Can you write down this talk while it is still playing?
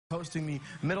Hosting the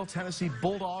Middle Tennessee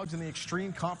Bulldogs in the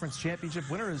Extreme Conference Championship.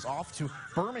 Winner is off to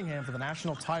Birmingham for the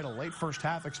national title. Late first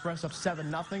half, Express up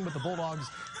 7-0, but the Bulldogs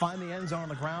find the end zone on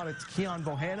the ground. It's Keon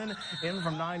Bohannon in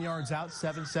from 9 yards out,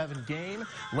 7-7 game.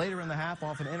 Later in the half,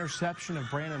 off an interception of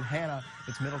Brandon Hanna,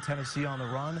 it's Middle Tennessee on the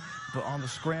run. But on the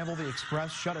scramble, the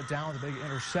Express shut it down with a big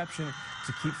interception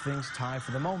to keep things tied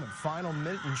for the moment. Final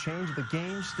minute and change of the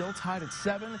game, still tied at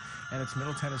 7, and it's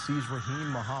Middle Tennessee's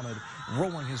Raheem Muhammad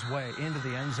rolling his way into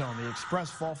the end zone. The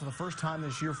Express fall for the first time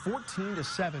this year.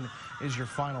 14-7 is your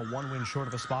final, one win short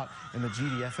of a spot in the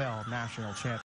GDFL National Championship.